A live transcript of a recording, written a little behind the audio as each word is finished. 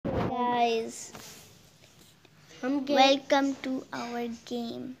Guys, welcome to our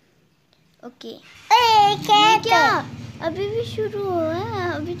game. Okay, ये क्या अभी भी शुरू हुआ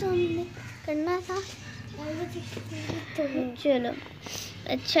है? अभी तो हमने करना था। चलो,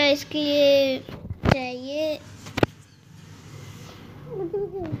 अच्छा इसके लिए चाहिए।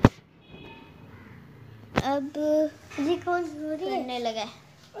 अब जी कौन हो रही है? करने लगा।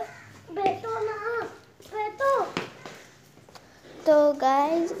 बैठो ना, बैठो। तो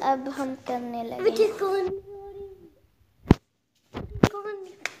गाइस अब हम करने लगे। मुझे कौन हो रही कौन?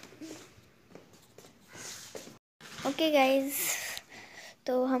 ओके गाइस,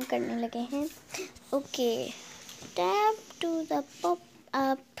 तो हम करने लगे हैं। Okay, tap to the pop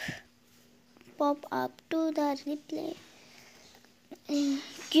up to the replay.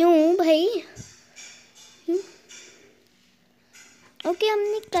 क्यों भाई? ओके,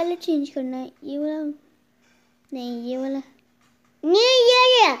 हमने कलर चेंज करना है। ये वाला नहीं, ये वाला नहीं,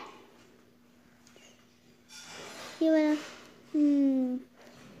 ये वाला।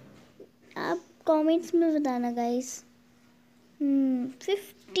 आप कमेंट्स में बताना गाइस।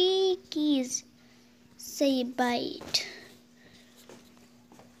 50 कीज सही बाइट।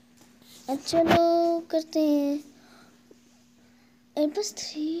 चलो करते हैं। बस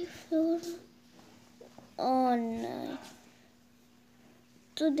 3 फ्लोर ऑन।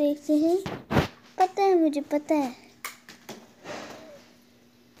 तो देखते हैं। पता है, मुझे पता है।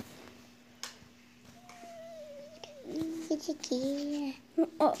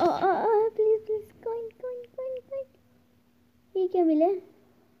 Please please, coin coin coin coin. ये क्या मिला?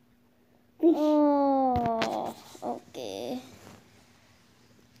 ओके,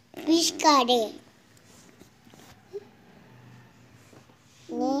 फिश काटे।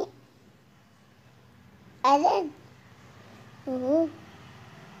 नहीं, अरे ओह,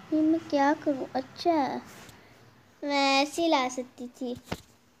 ये मैं क्या करूं? अच्छा, मैं ऐसे ही ला सकती थी।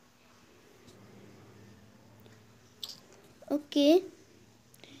 ओके,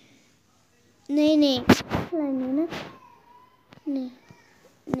 नहीं नहीं नहीं ना, नहीं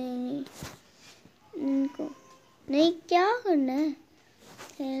नहीं नहीं, इनको नहीं, क्या करना है?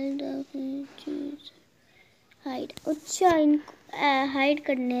 हाइड। अच्छा, इनको हाइड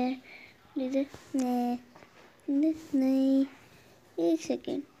करने हैं। नहीं नहीं, एक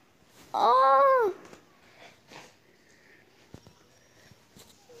सेकेंड।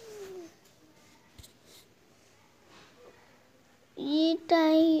 ये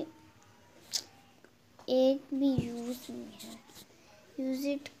टाई एक भी यूज नहीं है। यूज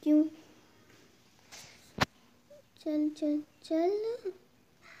इट क्यों? चल चल चल,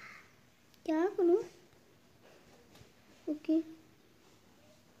 क्या करूं? ओके,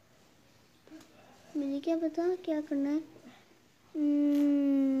 मुझे क्या पता क्या करना है।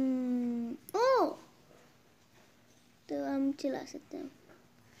 ओ, तो हम चला सकते हैं।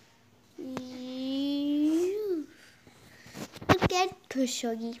 तो कैट खुश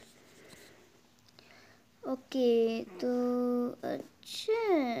होगी। ओके, तो अच्छा,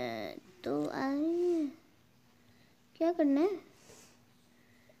 तो आइए, क्या करना है?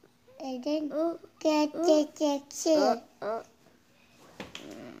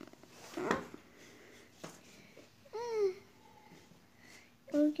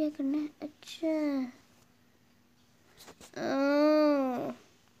 और क्या करना है? अच्छा,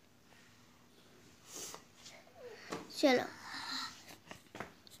 चलो,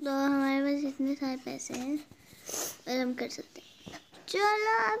 तो हमारे पास इतने सारे पैसे हैं और हम कर सकते हैं।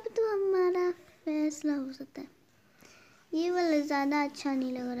 चलो, अब तो हमारा फैसला हो सकता है। ये वाला ज़्यादा अच्छा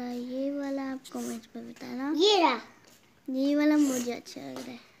नहीं लग रहा है। ये वाला आप कमेंट्स पे बताना। ये वाला मुझे अच्छा लग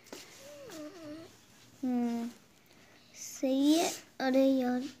रहा है। सही है। अरे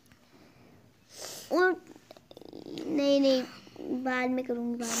यार, और नहीं नहीं, बाद में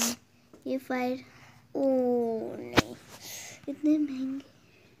करूँगी, बाद में। ये फायर, ओ नहीं, इतने महंगे।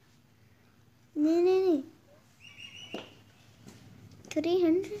 नहीं नहीं नहीं,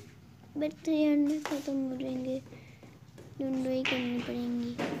 300, बट 300 खत्म हो जाएंगे। ढूंढोई करनी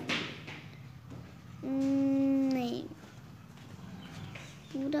पड़ेंगी। नहीं,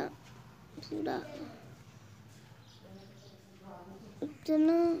 पूरा पूरा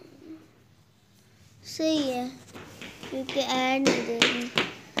इतना सही है, क्योंकि ऐड नहीं देगी।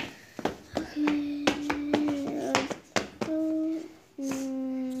 तो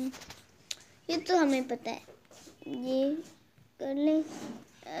ये तो हमें पता है, ये कर लें।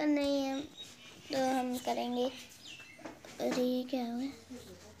 नहीं, हम तो हम करेंगे। अरे ये क्या हुआ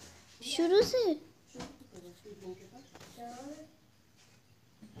शुरू से?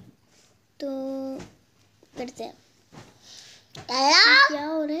 तो करते हैं। क्या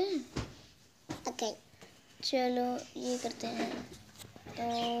हो रहा है? ओके, चलो ये करते हैं। तो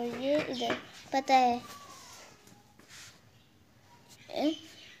ये इधर पता है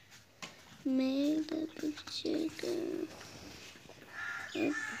मैं इधर पीछे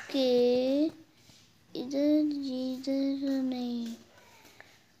ओके इधर नहीं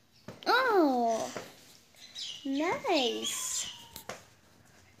ओह नाइस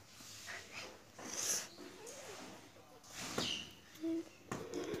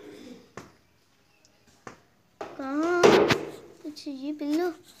कहाँ अच्छा ये बिल्लो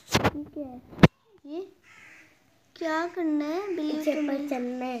क्या है ये क्या करना है बिल्ली पर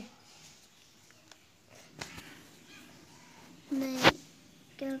चलना है। नहीं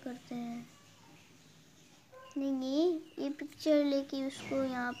क्या करते हैं नहीं ये पिक्चर लेके उसको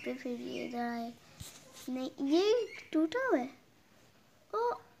यहाँ पे फिर ये इधर आए नहीं ये टूटा हुआ है ओ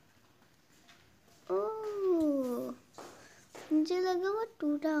ओ मुझे लगा वो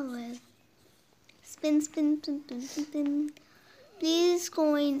टूटा हुआ है spin spin spin spin spin please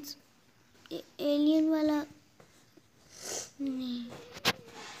coins alien वाला नहीं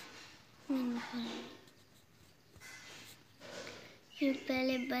ये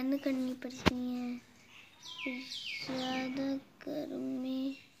पहले बंद करनी पड़ती है ज़्यादा गर्म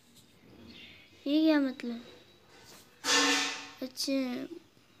में ये क्या मतलब अच्छा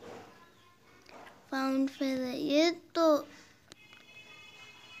फाउंड फेदर ये तो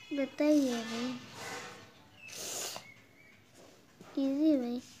बताइए भाई इजी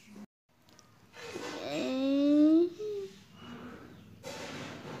भाई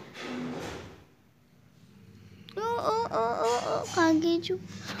ओ कहाँ गई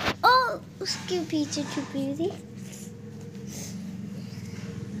छुप ओ उसके पीछे छुपी हुई थी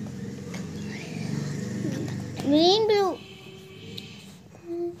green blue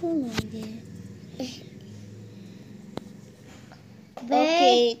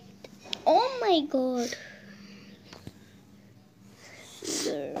okay oh my god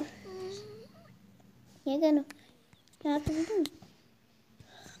ये करो क्या कर दूँ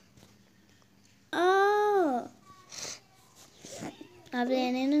आप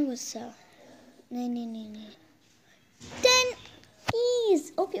लेने ना गुस्सा नहीं 10 keys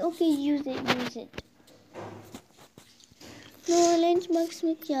okay use it no lunch box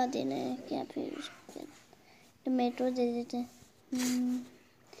में क्या देना है क्या फिर टमाटो दे देते हैं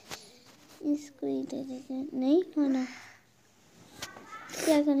इसको ही दे देते हैं नहीं खाना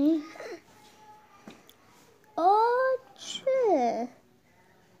क्या करें अच्छा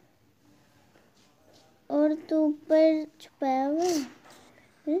और तो ऊपर छुपाया हुआ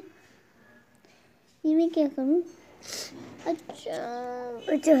है ये मैं क्या करूं अच्छा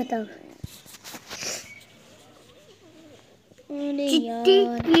बताओ अरे यार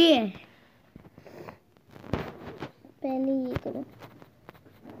ये पहले ये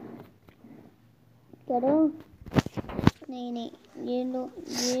करो नहीं ये लो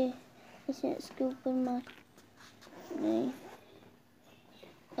ये इसे इसके ऊपर मार नहीं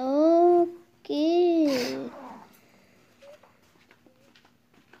ओके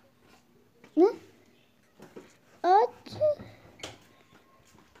अच्छा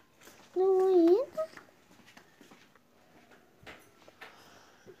तो वो ये था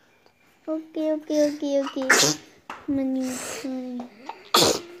ओके मनी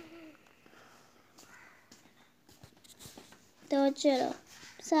तो चलो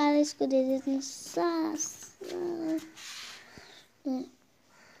सारा इसको दे देते हैं सारा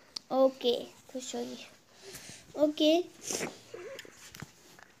ओके खुश होगी ओके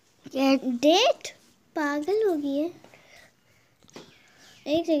डेट पागल हो गई है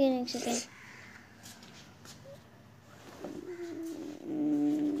एक सेकेंड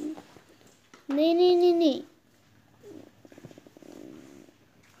नहीं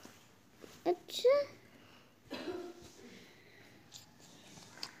अच्छा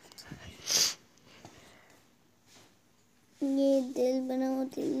ये दिल बनाओ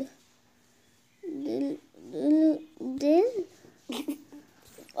दिल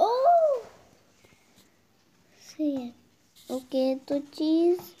ओ सही है ओके तो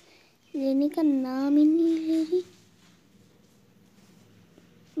चीज लेने का नाम ही नहीं ले रही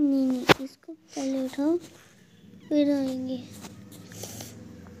नहीं इसको पहले उठाओ फिर आएंगे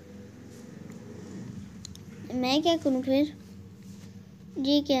मैं क्या करूं फिर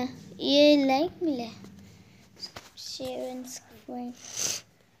ये क्या ये लाइक मिला शेयर एंड सब्सक्राइब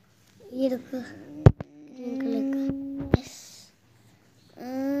ये देखो यस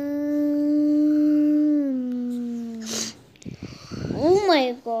ओह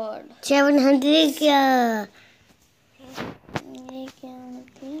माय गॉड 700 क्या ये क्या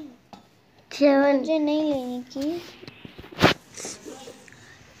मतलब 7 मुझे नहीं लेने की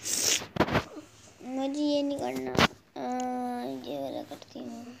मुझे ये नहीं करना ये वाला करती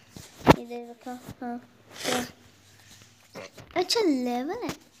हूँ, इधर रखा। हाँ तो अच्छा लेवल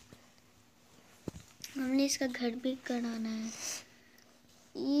है, हमने इसका घर भी कराना है।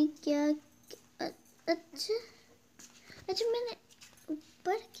 ये क्या, अच्छा अच्छा मैंने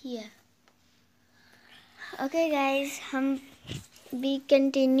ऊपर किया। ओके गाइस, हम भी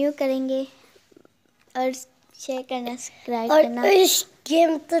कंटिन्यू करेंगे और शेयर करना, सब्सक्राइब और करना, इस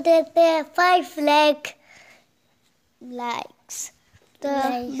गेम तो देते हैं 5 लाख लाइक्स। तो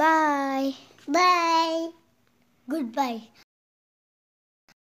Like. Bye. Bye, good bye.